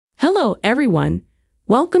Hello, everyone.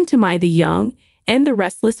 Welcome to my The Young and the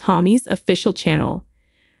Restless Homies official channel.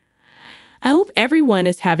 I hope everyone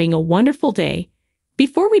is having a wonderful day.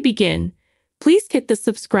 Before we begin, please hit the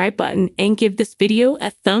subscribe button and give this video a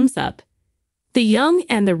thumbs up. The Young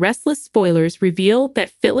and the Restless spoilers reveal that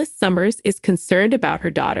Phyllis Summers is concerned about her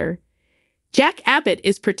daughter. Jack Abbott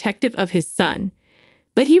is protective of his son,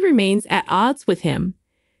 but he remains at odds with him.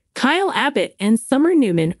 Kyle Abbott and Summer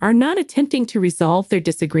Newman are not attempting to resolve their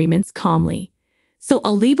disagreements calmly, so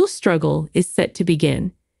a legal struggle is set to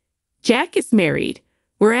begin. Jack is married,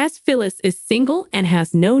 whereas Phyllis is single and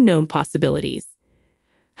has no known possibilities.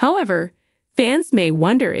 However, fans may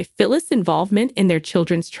wonder if Phyllis' involvement in their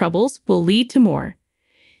children's troubles will lead to more.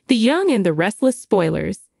 The Young and the Restless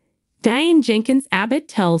spoilers. Diane Jenkins Abbott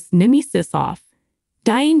tells Nemesis off.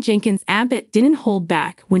 Diane Jenkins Abbott didn't hold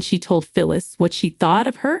back when she told Phyllis what she thought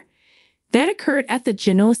of her. That occurred at the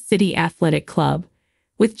Genoa City Athletic Club,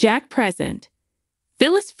 with Jack present.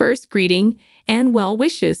 Phyllis' first greeting and well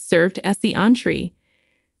wishes served as the entree.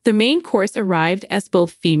 The main course arrived as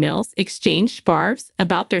both females exchanged barbs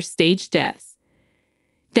about their stage deaths.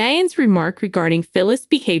 Diane's remark regarding Phyllis'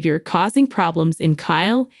 behavior causing problems in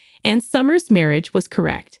Kyle and Summer's marriage was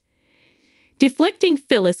correct. Deflecting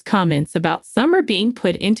Phyllis' comments about Summer being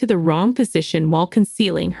put into the wrong position while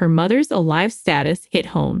concealing her mother's alive status hit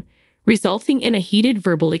home, resulting in a heated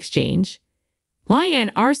verbal exchange.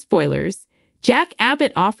 DIANE'S spoilers. Jack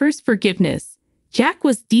Abbott offers forgiveness. Jack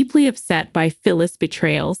was deeply upset by Phyllis'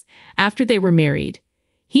 betrayals after they were married.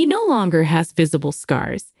 He no longer has visible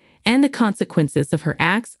scars, and the consequences of her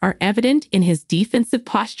acts are evident in his defensive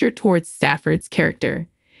posture towards Stafford's character.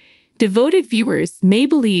 Devoted viewers may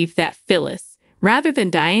believe that Phyllis, rather than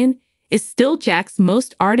Diane, is still Jack's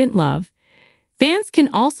most ardent love. Fans can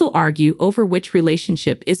also argue over which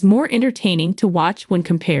relationship is more entertaining to watch when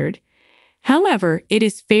compared. However, it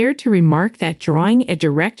is fair to remark that drawing a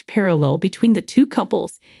direct parallel between the two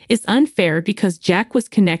couples is unfair because Jack was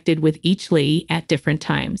connected with each lady at different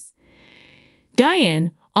times. Diane,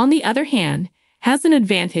 on the other hand, has an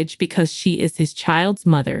advantage because she is his child's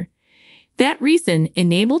mother. That reason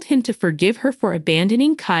enabled him to forgive her for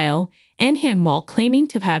abandoning Kyle and him while claiming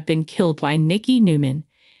to have been killed by Nikki Newman.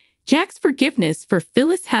 Jack's forgiveness for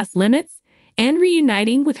Phyllis has limits, and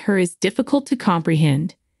reuniting with her is difficult to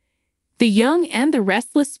comprehend. The Young and the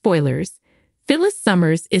Restless spoilers. Phyllis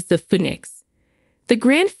Summers is the Phoenix. The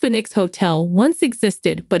Grand Phoenix Hotel once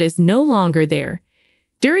existed but is no longer there.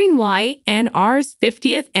 During DIANE'S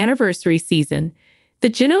 50th anniversary season, the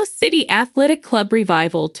Genoa City Athletic Club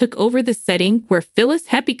revival took over the setting where Phyllis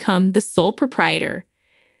had become the sole proprietor.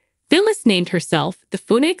 Phyllis named herself the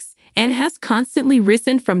Phoenix and has constantly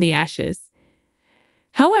risen from the ashes.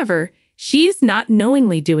 However, she is not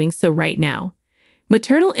knowingly doing so right now.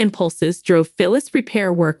 Maternal impulses drove Phyllis'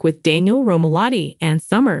 repair work with Daniel Romalotti and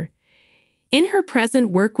Summer. In her present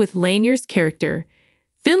work with Lanier's character,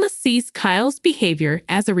 Phyllis sees Kyle's behavior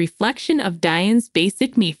as a reflection of Diane's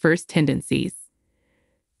basic me-first tendencies.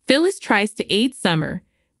 Phyllis tries to aid Summer,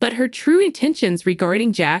 but her true intentions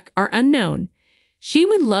regarding Jack are unknown. She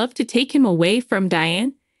would love to take him away from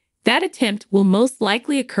Diane. That attempt will most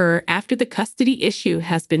likely occur after the custody issue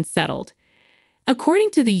has been settled.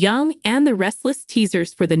 According to the Young and the Restless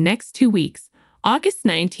teasers for the next 2 weeks, August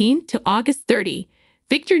 19 to August 30,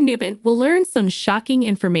 Victor Newman will learn some shocking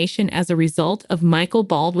information as a result of Michael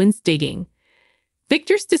Baldwin's digging.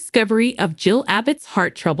 Victor's discovery of Jill Abbott's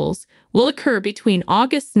heart troubles will occur between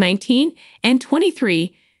August 19 and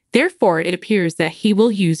 23. Therefore, it appears that he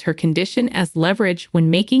will use her condition as leverage when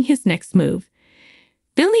making his next move.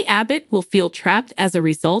 Billy Abbott will feel trapped as a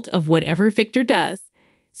result of whatever Victor does,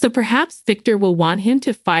 so perhaps Victor will want him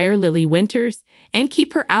to fire Lily Winters and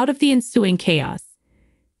keep her out of the ensuing chaos.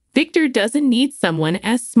 Victor doesn't need someone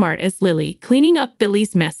as smart as Lily cleaning up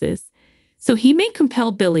Billy's messes, so he may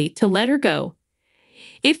compel Billy to let her go.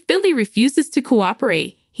 If Billy refuses to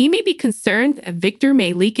cooperate, he may be concerned that Victor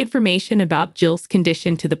may leak information about Jill's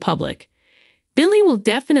condition to the public. Billy will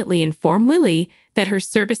definitely inform Lily that her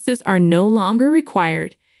services are no longer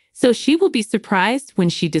required, so she will be surprised when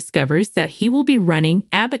she discovers that he will be running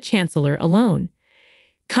Abbott Chancellor alone.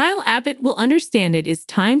 Kyle Abbott will understand it is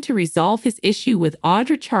time to resolve his issue with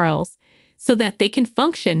Audra Charles so that they can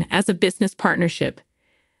function as a business partnership.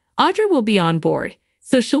 Audra will be on board,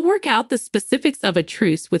 so she'll work out the specifics of a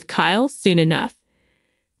truce with Kyle soon enough.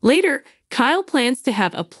 Later, Kyle plans to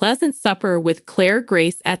have a pleasant supper with Claire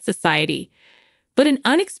Grace at Society, but an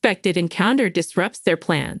unexpected encounter disrupts their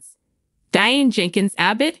plans. Diane Jenkins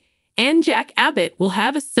Abbott and Jack Abbott will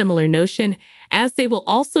have a similar notion, as they will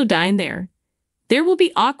also dine there. There will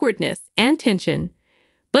be awkwardness and tension,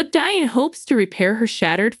 But Diane hopes to repair her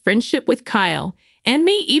shattered friendship with Kyle and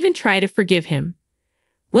may even try to forgive him.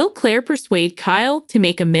 Will Claire persuade Kyle to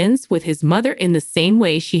make amends with his mother in the same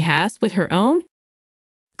way she has with her own?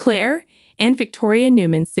 Claire and Victoria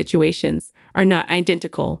Newman's situations are not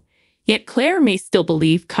identical, yet Claire may still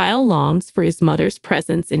believe Kyle longs for his mother's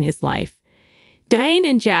presence in his life. Diane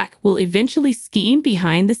and Jack will eventually scheme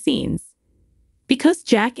behind the scenes. Because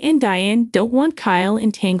Jack and Diane don't want Kyle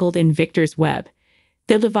entangled in Victor's web,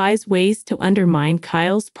 they'll devise ways to undermine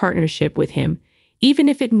Kyle's partnership with him, even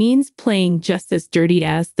if it means playing just as dirty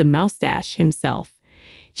as the moustache himself.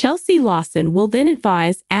 Chelsea Lawson will then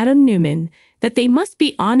advise Adam Newman that they must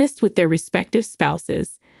be honest with their respective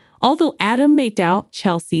spouses, although Adam may doubt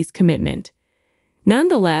Chelsea's commitment.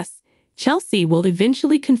 Nonetheless, Chelsea will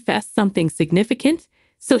eventually confess something significant,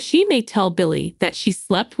 so she may tell Billy that she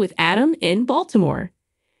slept with Adam in Baltimore.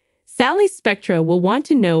 Sally Spectra will want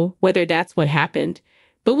to know whether that's what happened,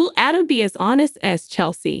 but will Adam be as honest as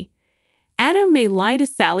Chelsea? Adam may lie to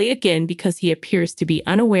Sally again because he appears to be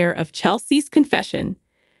unaware of Chelsea's confession.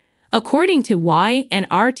 According to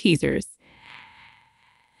Y&R teasers,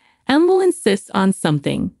 Adam will insist on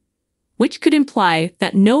something, which could imply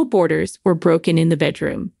that no borders were broken in the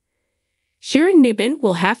bedroom. Sharon Newman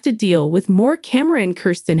will have to deal with more Cameron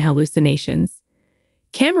Kirsten hallucinations.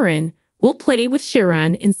 Cameron will play with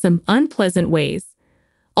Sharon in some unpleasant ways,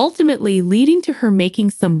 ultimately leading to her making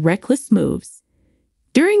some reckless moves.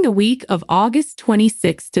 During the week of August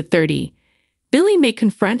 26 to 30, Billy may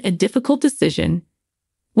confront a difficult decision.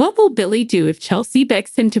 What will Billy do if Chelsea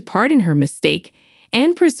begs him to pardon her mistake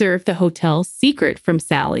and preserve the hotel's secret from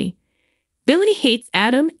Sally? Billy hates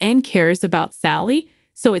Adam and cares about Sally,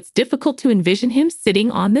 so it's difficult to envision him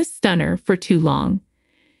sitting on this stunner for too long.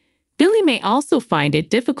 Billy may also find it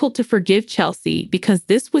difficult to forgive Chelsea because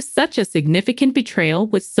this was such a significant betrayal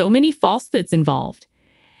with so many falsehoods involved.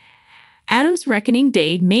 Adam's reckoning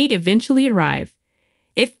day may eventually arrive.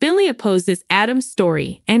 If Billy opposes Adam's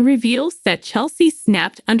story and reveals that Chelsea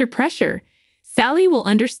snapped under pressure, Sally will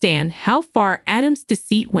understand how far Adam's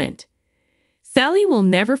deceit went. Sally will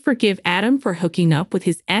never forgive Adam for hooking up with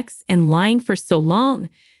his ex and lying for so long,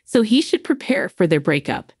 so he should prepare for their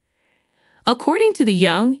breakup. According to the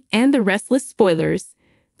Young and the Restless spoilers,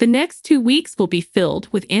 the next 2 weeks will be filled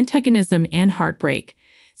with antagonism and heartbreak,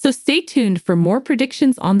 so stay tuned for more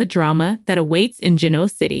predictions on the drama that awaits in Genoa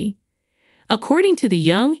City. According to the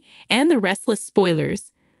Young and the Restless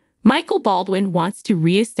spoilers, Michael Baldwin wants to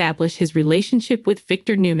re-establish his relationship with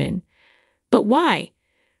Victor Newman. But why?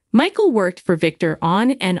 Michael worked for Victor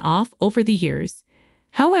on and off over the years.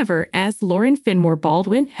 However, as Lauren Finmore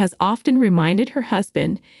Baldwin has often reminded her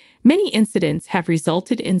husband, many incidents have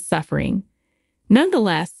resulted in suffering.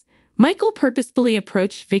 Nonetheless, Michael purposefully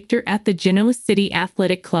approached Victor at the Genoa City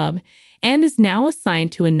Athletic Club and is now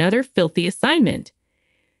assigned to another filthy assignment.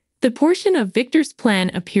 The portion of Victor's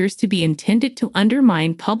plan appears to be intended to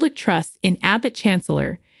undermine public trust in Abbott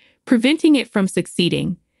Chancellor, preventing it from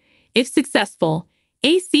succeeding. If successful,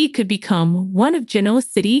 AC could become one of Genoa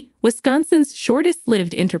City, Wisconsin's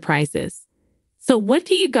shortest-lived enterprises. So what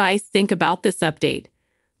do you guys think about this update?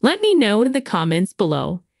 Let me know in the comments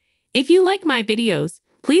below. If you like my videos,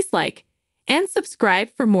 please like and subscribe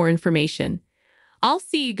for more information. I'll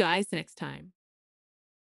see you guys next time.